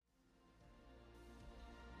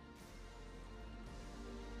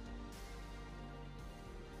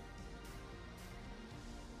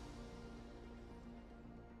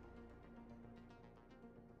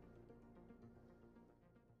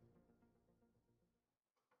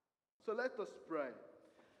So let us pray.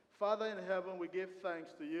 Father in heaven, we give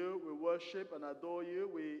thanks to you. We worship and adore you.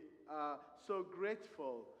 We are so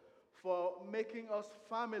grateful for making us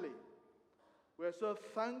family. We're so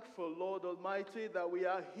thankful, Lord Almighty, that we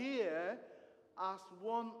are here as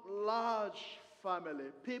one large family.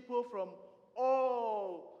 People from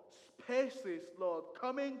all spaces, Lord,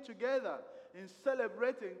 coming together in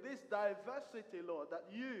celebrating this diversity, Lord, that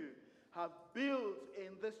you have built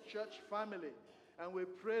in this church family. And we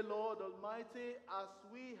pray, Lord Almighty, as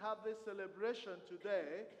we have this celebration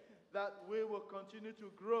today, that we will continue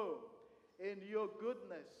to grow in your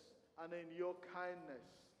goodness and in your kindness.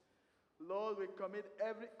 Lord, we commit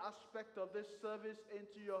every aspect of this service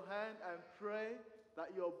into your hand and pray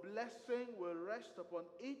that your blessing will rest upon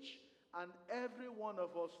each and every one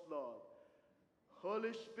of us, Lord.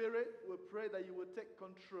 Holy Spirit, we pray that you will take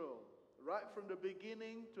control right from the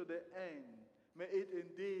beginning to the end. May it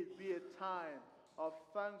indeed be a time of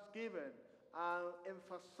thanksgiving and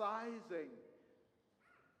emphasizing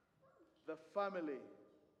the family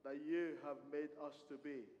that you have made us to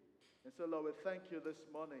be. And so, Lord, we thank you this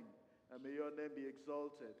morning, and may your name be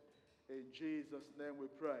exalted. In Jesus' name we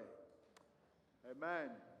pray.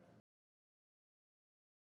 Amen.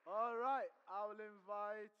 All right, I will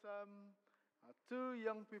invite our two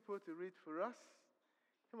young people to read for us.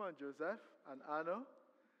 Come on, Joseph and Anno.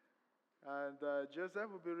 And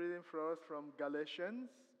Joseph will be reading for us from Galatians.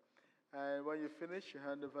 And when you finish, you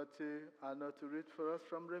hand over to Anno to read for us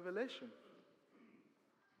from Revelation.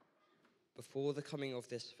 Before the coming of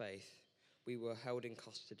this faith, we were held in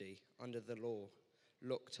custody under the law,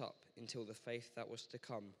 locked up until the faith that was to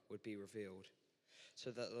come would be revealed.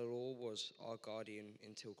 So that the law was our guardian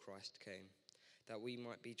until Christ came, that we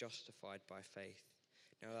might be justified by faith.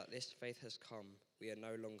 Now that this faith has come, we are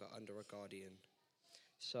no longer under a guardian.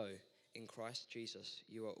 So, in Christ Jesus,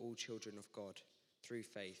 you are all children of God, through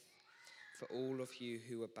faith. For all of you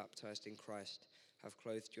who were baptized in Christ have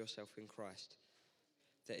clothed yourself in Christ.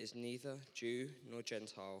 There is neither Jew nor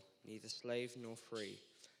Gentile, neither slave nor free,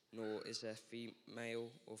 nor is there male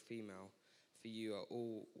or female, for you are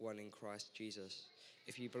all one in Christ Jesus.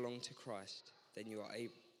 If you belong to Christ, then you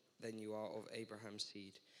are of Abraham's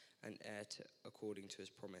seed and heir according to his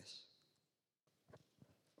promise.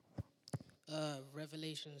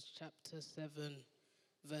 Revelations chapter 7,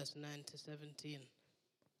 verse 9 to 17.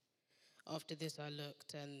 After this I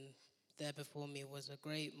looked, and there before me was a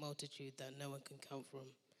great multitude that no one can count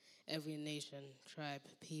from, every nation, tribe,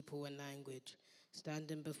 people, and language,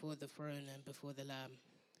 standing before the throne and before the Lamb.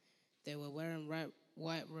 They were wearing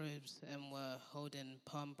white robes and were holding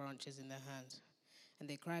palm branches in their hands. And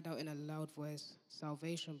they cried out in a loud voice,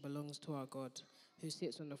 "Salvation belongs to our God, who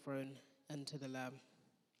sits on the throne, and to the Lamb."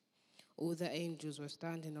 All the angels were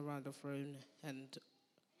standing around the throne and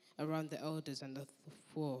around the elders and the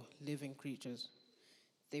four living creatures.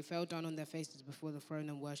 They fell down on their faces before the throne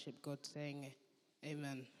and worshipped God, saying,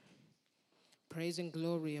 Amen. Praise and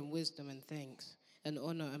glory and wisdom and thanks and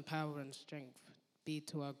honor and power and strength be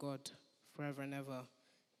to our God forever and ever.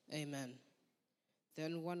 Amen.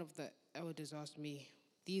 Then one of the elders asked me,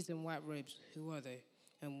 "These in white robes, who are they,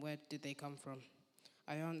 and where did they come from?"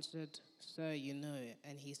 I answered, "Sir, you know."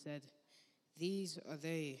 And he said, "These are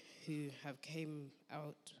they who have came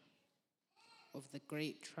out of the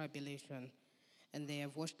great tribulation, and they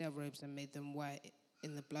have washed their robes and made them white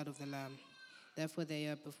in the blood of the Lamb. Therefore they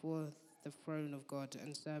are before the throne of God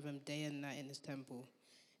and serve him day and night in his temple.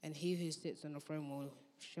 And he who sits on the throne will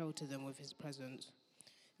shelter them with his presence.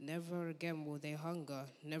 Never again will they hunger,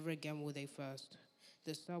 never again will they thirst.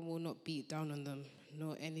 The sun will not beat down on them,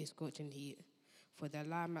 nor any scorching heat. For the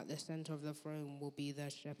Lamb at the center of the throne will be their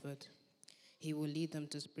shepherd. He will lead them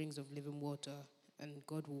to springs of living water, and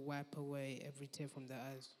God will wipe away every tear from their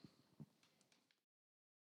eyes."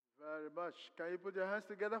 Very much. Can you put your hands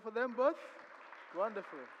together for them both?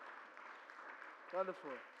 Wonderful.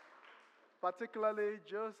 Wonderful. Particularly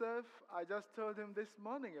Joseph, I just told him this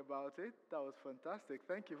morning about it. That was fantastic.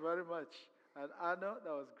 Thank you very much. And Anna,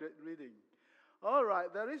 that was great reading. All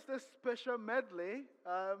right, there is this special medley.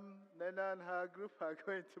 Nnenna and her group are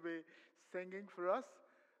going to be singing for us.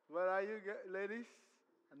 Where are you, ladies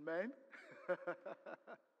and men?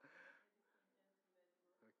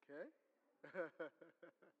 Okay.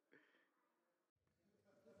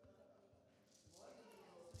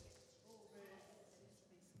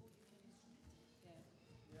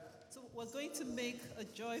 So we're going to make a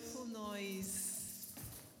joyful noise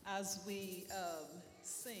as we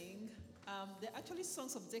sing. They're actually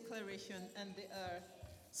songs of declaration, and they are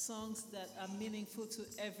songs that are meaningful to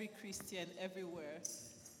every Christian everywhere.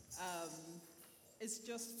 It's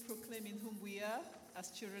just proclaiming whom we are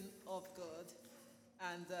as children of God.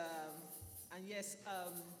 And yes,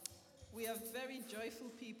 we are very joyful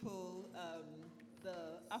people.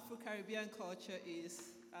 The Afro-Caribbean culture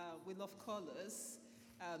is, we love colors.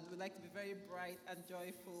 We like to be very bright and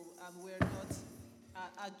joyful. We're not,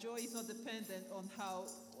 our joy is not dependent on how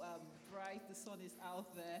bright the sun is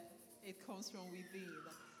out there. It comes from within.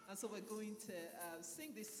 And so we're going to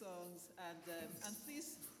sing these songs, and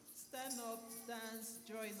please stand up, dance,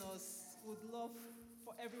 join us. Would love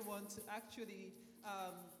for everyone to actually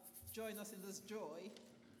join us in this joy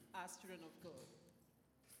as children of God.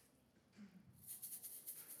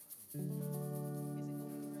 Is it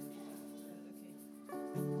okay?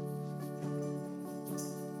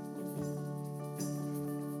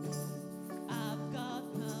 I've got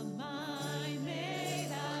my mind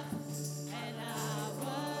made up, and I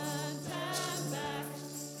won't turn back,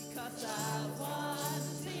 because I want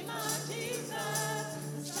to see my Jesus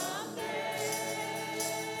someday.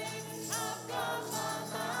 I've got my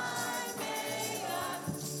mind made up,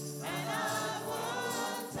 and I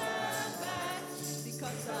won't turn back,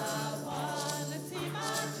 because I want to see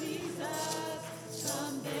my Jesus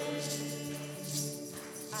someday.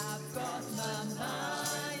 I've got my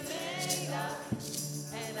mind made up,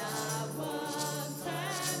 and I won't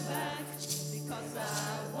turn back, because I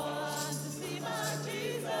want to see my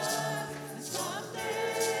Jesus someday.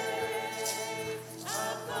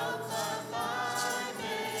 I've got my mind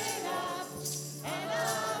made up, and I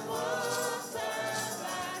won't turn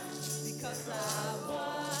back, because I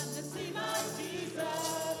want to see my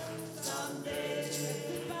Jesus someday.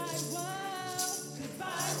 Goodbye world,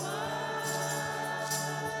 goodbye world.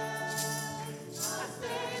 I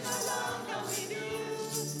stay no longer with you.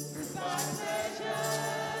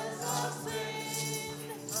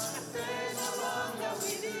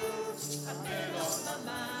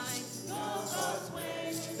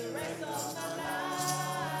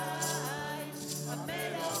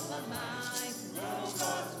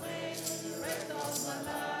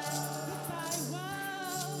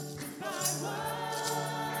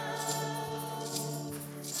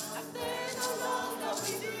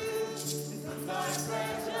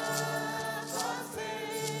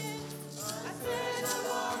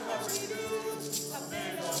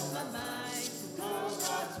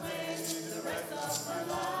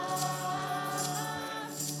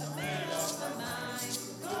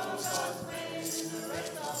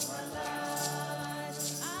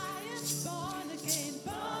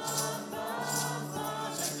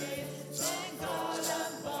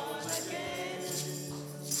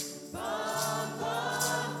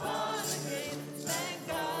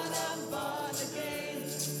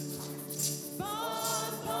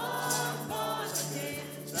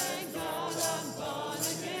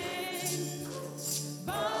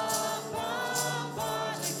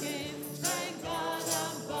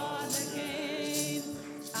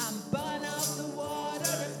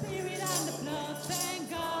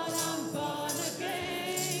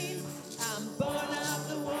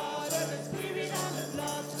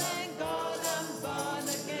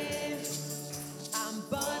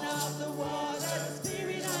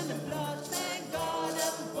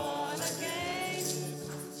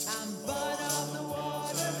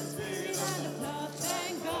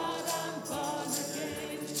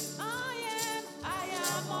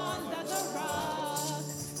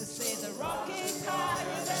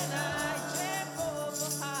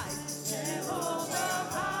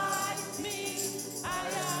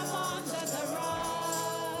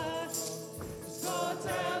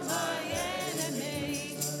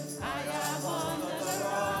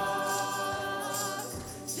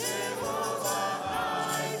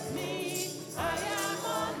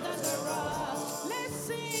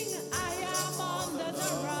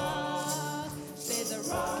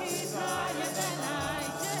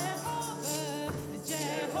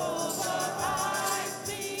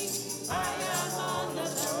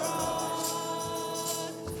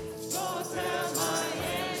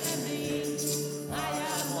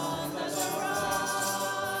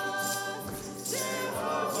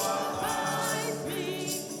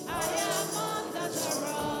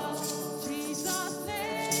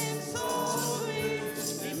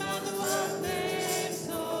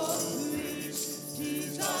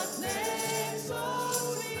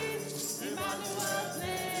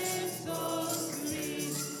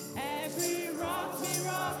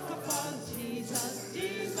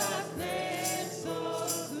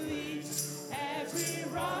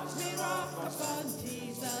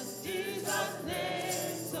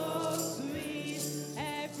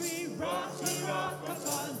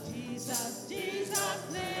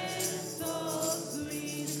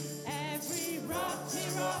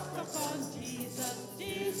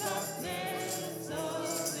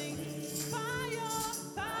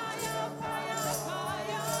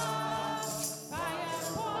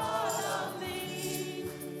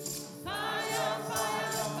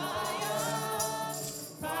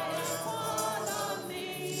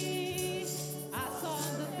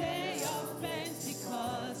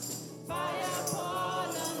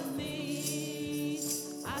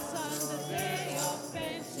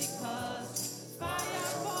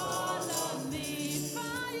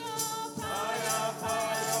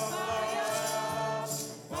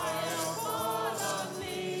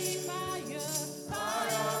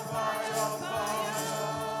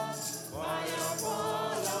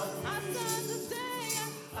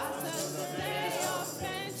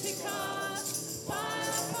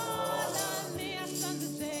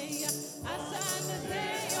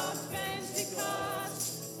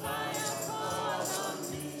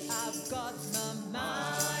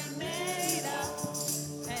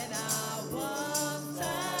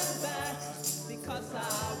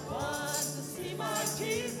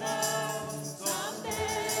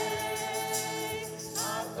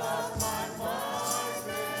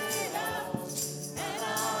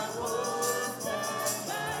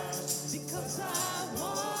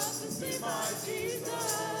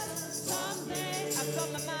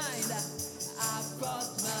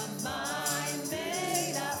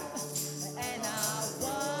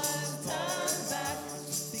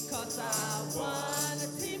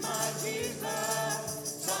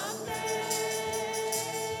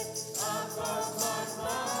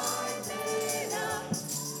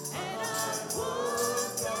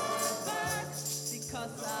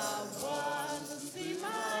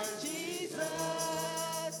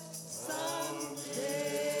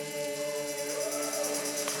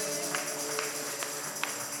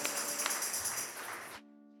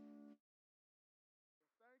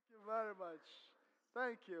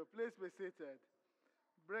 Please be seated.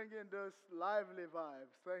 Bring in those lively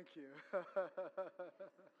vibes. Thank you.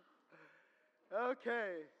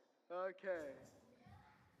 Okay.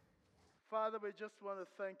 Father, we just want to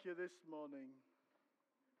thank you this morning.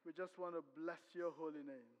 We just want to bless your holy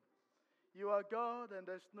name. You are God and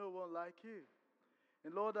there's no one like you.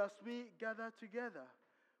 And Lord, as we gather together,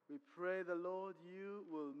 we pray the Lord, you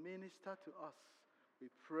will minister to us. We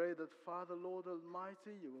pray that, Father, Lord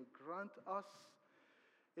Almighty, you will grant us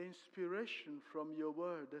inspiration from your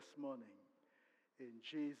word this morning. In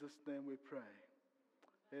Jesus' name we pray.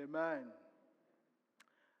 Amen.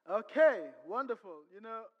 Okay, wonderful. You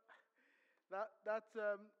know, that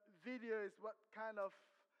video is what kind of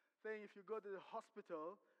thing, if you go to the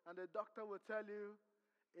hospital and the doctor will tell you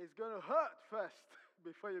it's going to hurt first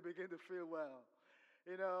before you begin to feel well.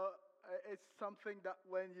 You know, it's something that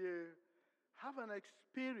when you have an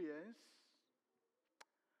experience,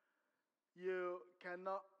 you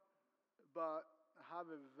cannot but have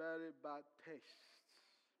a very bad taste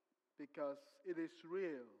because it is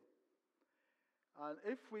real. And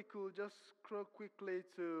if we could just scroll quickly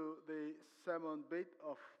to the sermon bit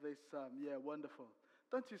of this wonderful.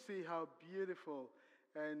 Don't you see how beautiful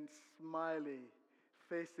and smiley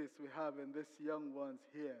faces we have in these young ones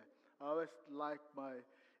here? I always like my,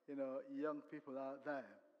 young people out there.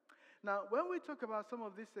 Now, when we talk about some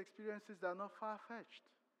of these experiences, they're not far-fetched.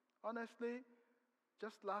 Honestly,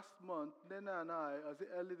 just last month, Nnenna and I, as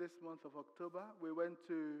early this month of October, we went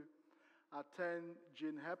to attend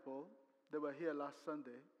Jean Heppel. They were here last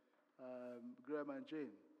Sunday, Graham and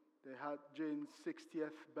Jean. They had Jean's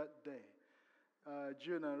 60th birthday.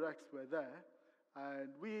 June and Rex were there, and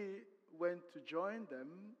we went to join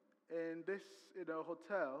them in this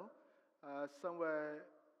hotel somewhere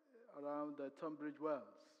around Tunbridge Wells.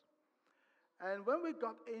 And when we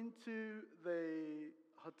got into the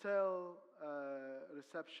hotel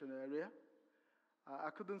reception area,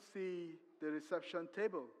 I couldn't see the reception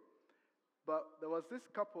table. But there was this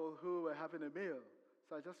couple who were having a meal.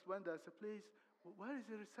 So I just went there and said, please, where is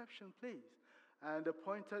the reception, please? And they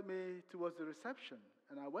pointed me towards the reception.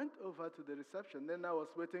 And I went over to the reception. Then I was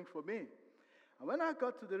waiting for me. And when I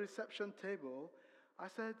got to the reception table, I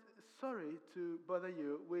said, sorry to bother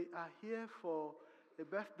you. We are here for a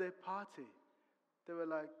birthday party. They were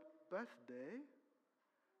like, birthday?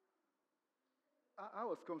 I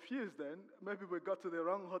was confused then. Maybe we got to the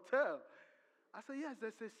wrong hotel. I said, yes,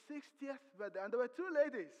 there's a 60th birthday. And there were two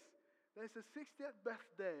ladies. There's a 60th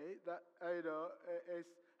birthday that, is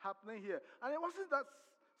happening here. And it wasn't that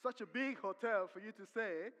such a big hotel for you to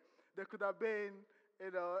say. There could have been,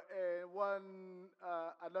 one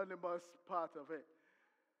anonymous part of it.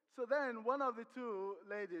 So then one of the two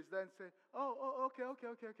ladies then said, okay,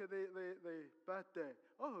 the birthday.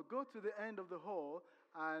 Oh, go to the end of the hall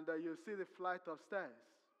and you'll see the flight of stairs.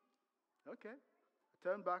 Okay.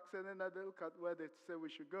 Turned back, and then I look at where they say we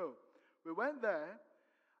should go. We went there,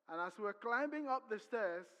 and as we were climbing up the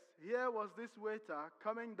stairs, here was this waiter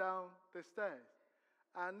coming down the stairs.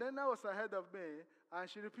 And then I was ahead of me, and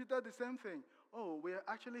she repeated the same thing. Oh, we're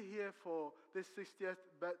actually here for this 60th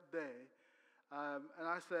birthday. And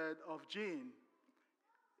I said, of Jean.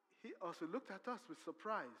 He also looked at us with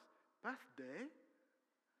surprise. Birthday?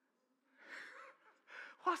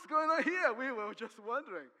 What's going on here? We were just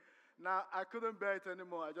wondering. Now, I couldn't bear it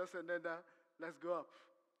anymore. I just said, Nnenna, let's go up.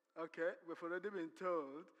 Okay, we've already been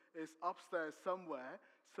told it's upstairs somewhere.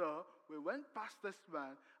 So we went past this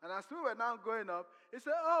man. And as we were now going up, he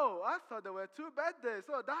said, oh, I thought there were two birthdays.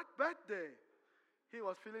 Oh, that birthday. He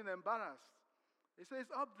was feeling embarrassed. He said,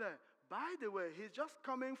 it's up there. By the way, he's just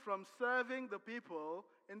coming from serving the people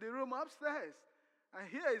in the room upstairs. And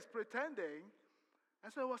here he's pretending. And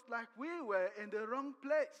so it was like we were in the wrong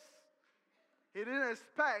place. He didn't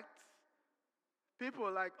expect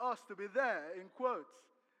people like us to be there, in quotes.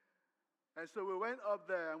 And so we went up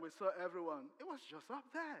there and we saw everyone. It was just up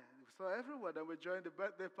there. We saw everyone and we joined the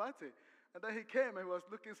birthday party. And then he came and he was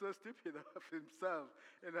looking so stupid of himself,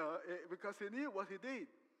 because he knew what he did.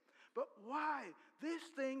 But why?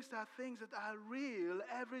 These things are things that are real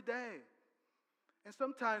every day. And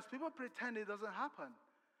sometimes people pretend it doesn't happen.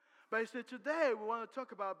 But you see, today we want to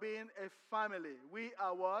talk about being a family. We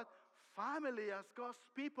are what? Family as God's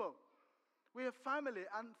people. We are family,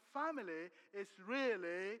 and family is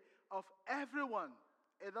really of everyone.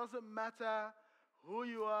 It doesn't matter who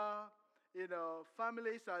you are.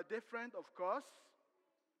 Families are different, of course.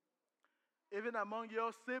 Even among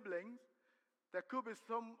your siblings, there could be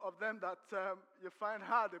some of them that you find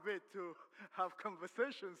hard a bit to have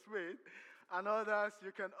conversations with, and others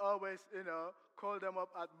you can always, call them up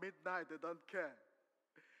at midnight. They don't care.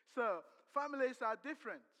 So families are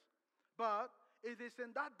different. But it is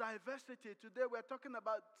in that diversity. Today we're talking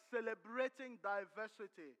about celebrating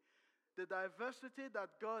diversity. The diversity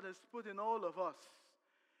that God has put in all of us.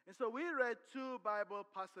 And so we read two Bible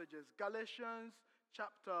passages, Galatians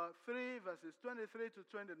chapter 3, verses 23 to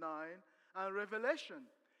 29, and Revelation.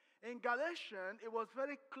 In Galatians, it was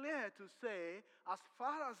very clear to say, as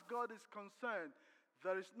far as God is concerned,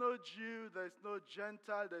 there is no Jew, there is no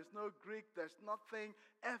Gentile, there is no Greek, there's nothing.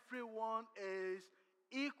 Everyone is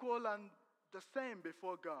equal and the same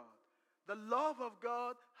before God. The love of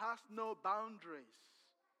God has no boundaries.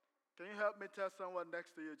 Can you help me tell someone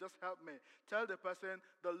next to you? Just help me. Tell the person,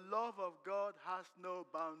 the love of God has no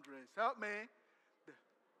boundaries. Help me.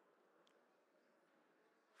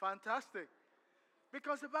 Fantastic.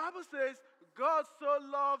 Because the Bible says, God so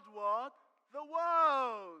loved what? The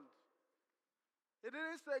world. It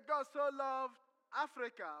didn't say God so loved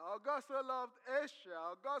Africa, or God so loved Asia,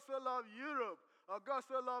 or God so loved Europe, or God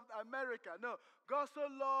so loved America. No, God so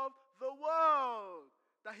loved the world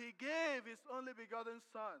that he gave his only begotten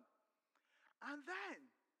Son. And then,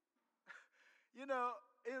 in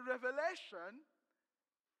Revelation,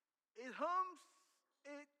 it hums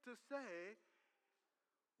it to say,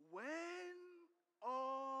 when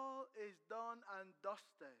all is done and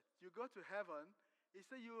dusted, you go to heaven, he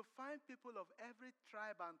said you will find people of every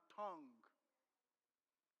tribe and tongue,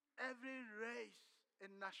 every race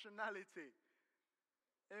and nationality.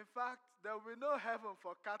 In fact, there will be no heaven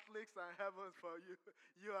for Catholics and heaven for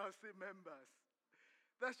ULC members.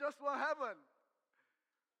 There's just one heaven.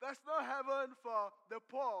 There's no heaven for the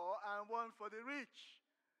poor and one for the rich.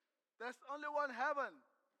 There's only one heaven.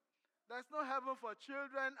 There's no heaven for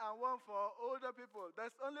children and one for older people.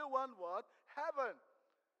 There's only one what? Heaven.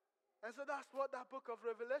 And so that's what that book of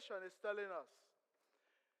Revelation is telling us.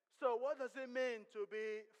 So what does it mean to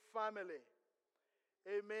be family?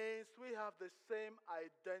 It means we have the same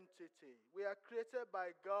identity. We are created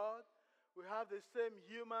by God. We have the same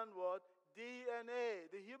human what? DNA.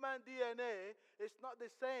 The human DNA is not the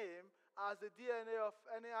same as the DNA of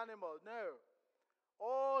any animal. No.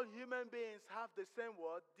 All human beings have the same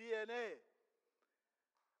what? DNA.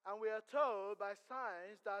 And we are told by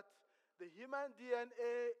science that the human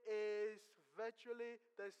DNA is virtually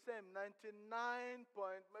the same. 99.9%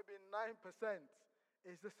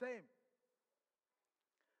 is the same.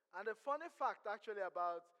 And the funny fact actually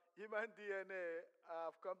about human DNA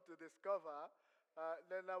I've come to discover,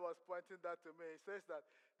 Nnenna was pointing that to me. It says that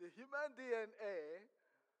the human DNA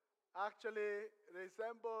actually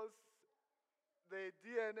resembles the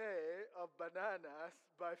DNA of bananas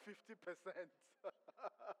by 50%.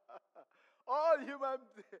 All human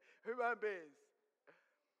beings.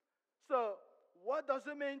 So, what does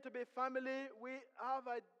it mean to be family? We have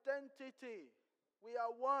identity. We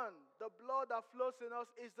are one. The blood that flows in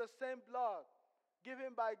us is the same blood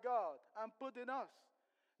given by God and put in us.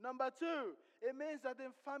 Number two, it means that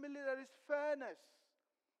in family there is fairness.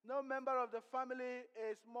 No member of the family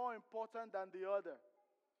is more important than the other.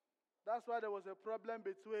 That's why there was a problem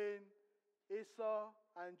between Esau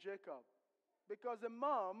and Jacob. Because their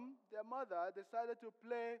mother, decided to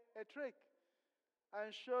play a trick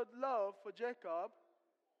and showed love for Jacob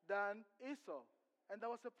than Esau. And there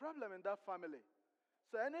was a problem in that family.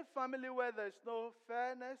 So any family where there's no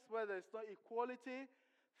fairness, where there's no equality,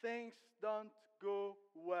 things don't go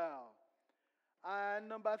well. And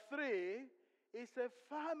number three, it's a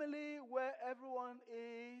family where everyone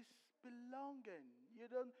is belonging.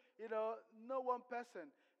 No one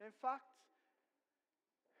person. In fact,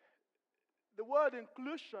 the word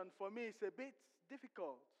inclusion for me is a bit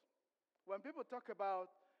difficult. When people talk about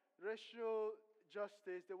racial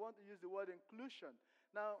justice, they want to use the word inclusion.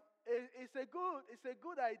 Now, it's a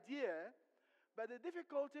good idea, but the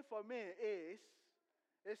difficulty for me is,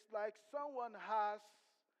 it's like someone has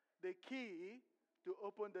the key to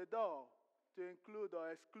open the door to include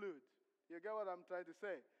or exclude. You get what I'm trying to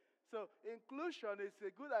say? So inclusion is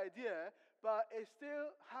a good idea, but it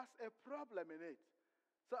still has a problem in it.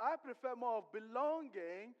 So I prefer more of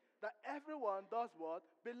belonging, that everyone does what?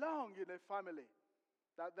 Belong in a family.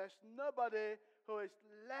 That there's nobody who is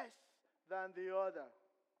less than the other.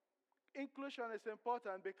 Inclusion is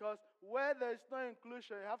important because where there's no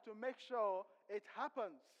inclusion, you have to make sure it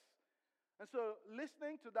happens. And so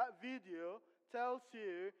listening to that video tells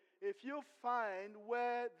you, if you find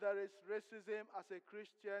where there is racism as a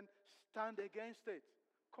Christian, stand against it.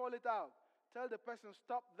 Call it out. Tell the person,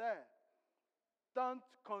 stop there. Don't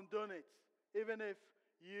condone it. Even if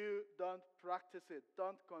you don't practice it,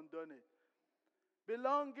 don't condone it.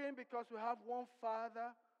 Belonging because we have one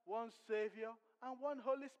Father, one Savior, and one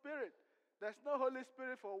Holy Spirit. There's no Holy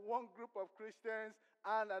Spirit for one group of Christians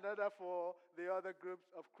and another for the other groups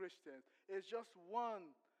of Christians. It's just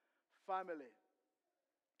one family.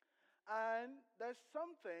 And there's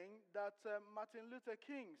something that Martin Luther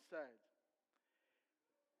King said.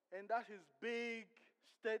 And that his big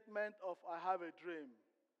statement of, I have a dream.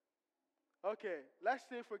 Okay, let's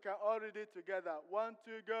see if we can all read it together. 1,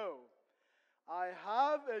 2, go. I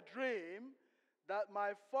have a dream that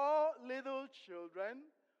my 4 little children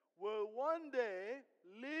will one day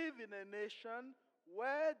live in a nation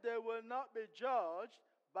where they will not be judged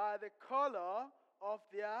by the color of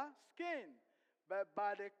their skin, but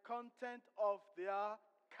by the content of their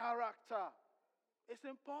character. It's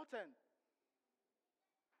important.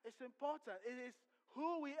 It's important. It is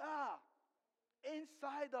who we are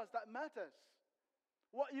inside us that matters.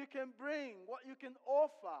 What you can bring, what you can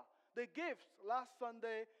offer, the gifts. Last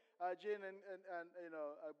Sunday, Jane and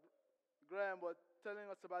Graham were telling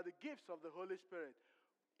us about the gifts of the Holy Spirit.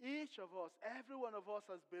 Each of us, every one of us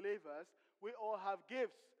as believers, we all have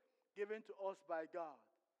gifts given to us by God.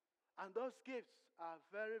 And those gifts are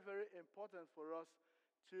very, very important for us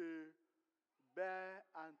to bear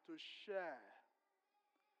and to share.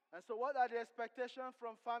 And so what are the expectations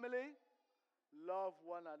from family? Love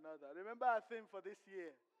one another. Remember our theme for this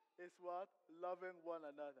year is what? Loving one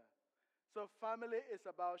another. So family is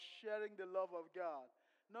about sharing the love of God.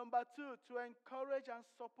 Number 2, to encourage and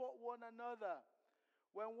support one another.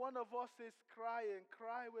 When one of us is crying,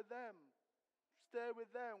 cry with them. Stay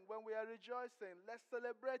with them. When we are rejoicing, let's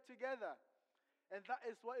celebrate together. And that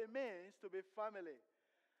is what it means to be family.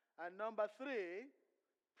 And number 3,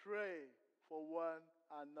 pray for one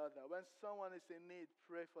another. When someone is in need,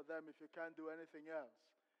 pray for them if you can't do anything else.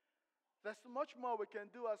 There's much more we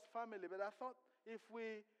can do as family, but I thought if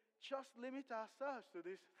we just limit ourselves to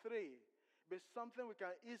these 3, it'll be something we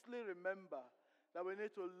can easily remember, that we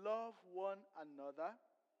need to love one another,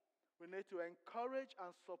 we need to encourage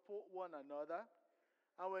and support one another,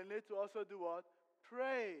 and we need to also do what?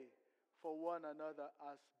 Pray for one another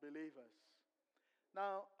as believers.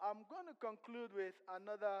 Now, I'm going to conclude with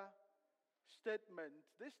another statement,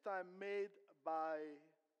 this time made by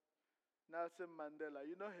Nelson Mandela.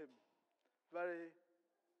 You know him, very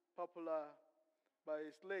popular, but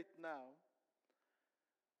he's late now.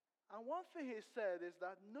 And one thing he said is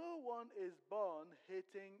that no one is born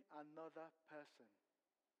hating another person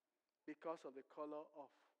because of the color of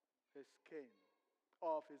his skin,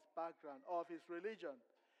 of his background, of his religion.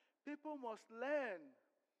 People must learn.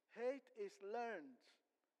 Hate is learned.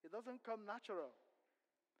 It doesn't come natural.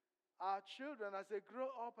 Our children, as they grow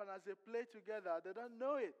up and as they play together, they don't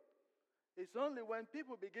know it. It's only when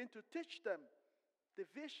people begin to teach them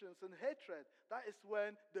divisions and hatred, that is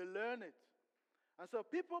when they learn it. And so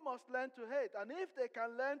people must learn to hate. And if they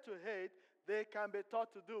can learn to hate, they can be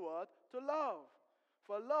taught to do what? To love.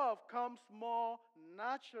 For love comes more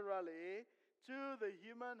naturally to the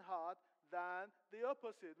human heart than the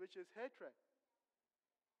opposite, which is hatred.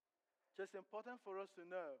 Just important for us to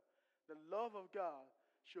know the love of God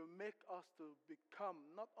should make us to become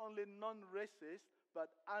not only non-racist,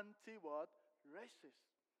 but anti-what? Racist.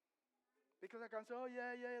 Because I can say, oh,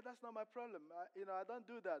 yeah, that's not my problem. I don't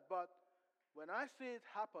do that. But when I see it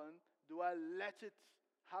happen, do I let it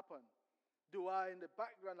happen? Do I, in the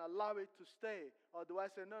background, allow it to stay? Or do I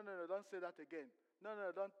say, no, don't say that again. No,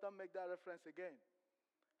 don't make that reference again.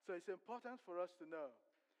 So it's important for us to know.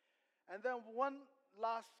 And then one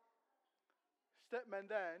last statement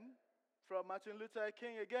then, from Martin Luther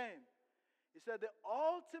King again. He said, the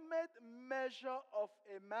ultimate measure of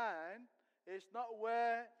a man is not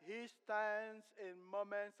where he stands in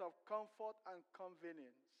moments of comfort and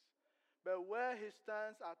convenience, but where he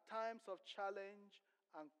stands at times of challenge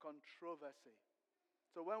and controversy.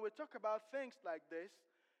 So when we talk about things like this,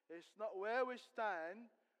 it's not where we stand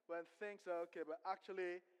when things are okay, but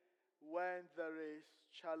actually when there is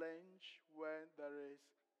challenge, when there is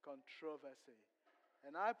controversy.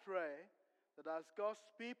 And I pray that as God's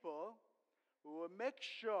people, we will make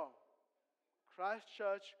sure Christ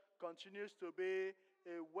Church continues to be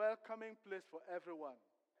a welcoming place for everyone.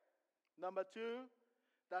 Number 2,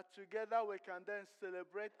 that together we can then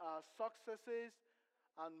celebrate our successes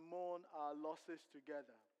and mourn our losses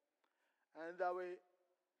together. And that we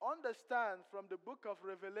understand from the book of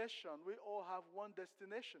Revelation, we all have one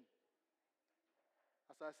destination.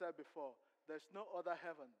 As I said before, there's no other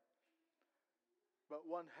heaven but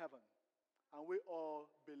one heaven. And we all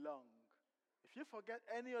belong. If you forget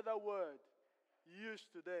any other word used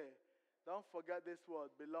today, don't forget this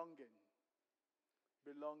word, belonging.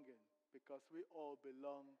 Belonging. Because we all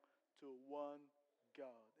belong to one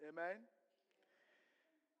God. Amen?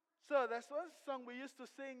 So that's one song we used to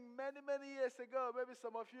sing many, many years ago. Maybe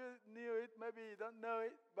some of you knew it, maybe you don't know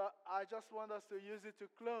it, but I just want us to use it to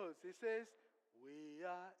close. It says, we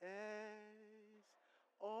are heirs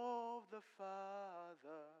of the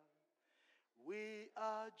Father. We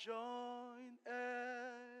are joint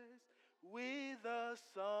heirs with the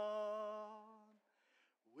Son.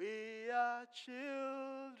 We are children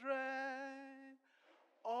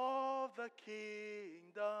of the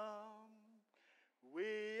kingdom.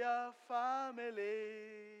 We are family.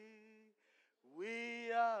 We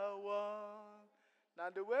are one. Now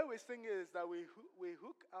the way we sing is that we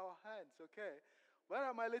hook our hands, okay? Where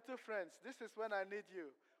are my little friends? This is when I need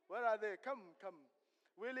you. Where are they? Come.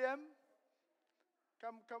 William?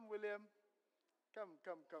 Come, William. Come,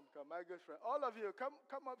 my good friend. All of you, come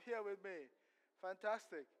up here with me.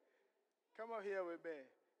 Fantastic. Come up here with me.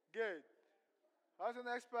 Good. How's the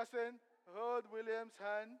next person? Hold William's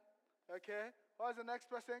hand. Okay. How's the next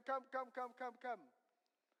person? Come.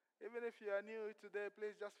 Even if you are new today,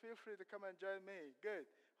 please just feel free to come and join me. Good.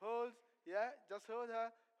 Hold. Yeah. Just hold her.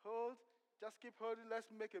 Hold. Just keep holding. Let's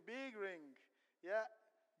make a big ring. Yeah.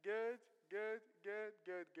 Good.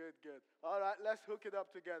 All right. Let's hook it up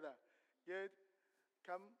together. Good.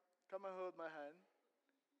 Come and hold my hand.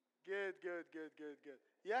 Good.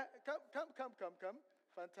 Yeah. Come.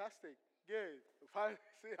 Fantastic. Good.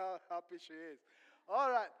 See how happy she is. All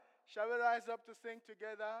right. Shall we rise up to sing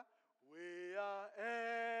together? We are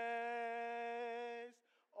heirs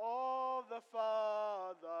of the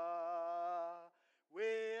Father.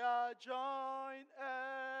 We are joint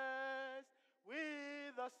heirs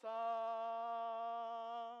with the Son.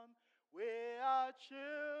 We are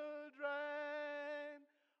children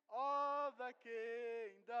of the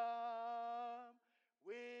kingdom.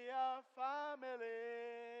 We are family.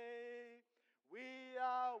 We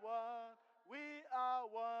are one. We are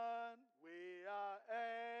one. We are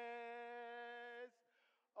heirs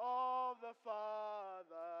of the Father.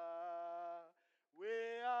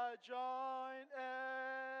 We are joint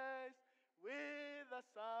heirs with the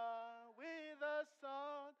Son. We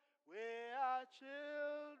are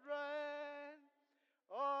children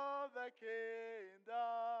of the kingdom.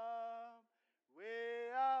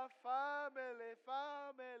 We are family.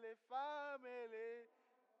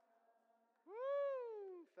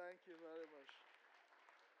 Woo! Thank you very much.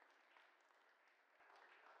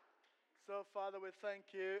 So, Father, we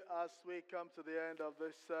thank you as we come to the end of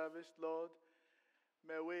this service, Lord.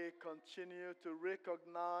 May we continue to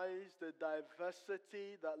recognize the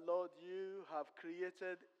diversity that, Lord, you have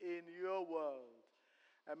created in your world.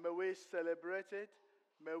 And may we celebrate it.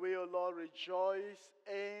 May we, O Lord, rejoice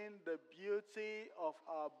in the beauty of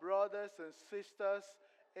our brothers and sisters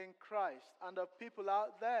in Christ and of people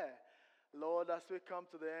out there. Lord, as we come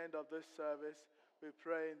to the end of this service, we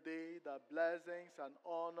pray indeed that blessings and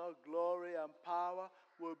honor, glory and power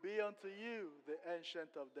will be unto you, the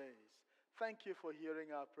Ancient of Days. Thank you for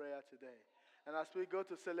hearing our prayer today. And as we go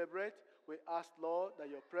to celebrate, we ask, Lord, that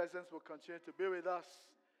your presence will continue to be with us.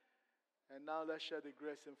 And now let's share the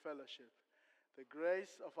grace in fellowship. The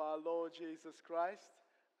grace of our Lord Jesus Christ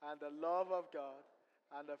and the love of God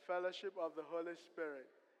and the fellowship of the Holy Spirit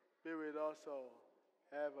be with us all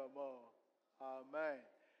evermore. Amen.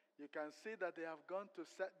 You can see that they have gone to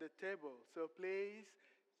set the table. So please,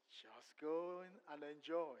 just go in and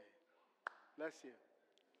enjoy. Bless you.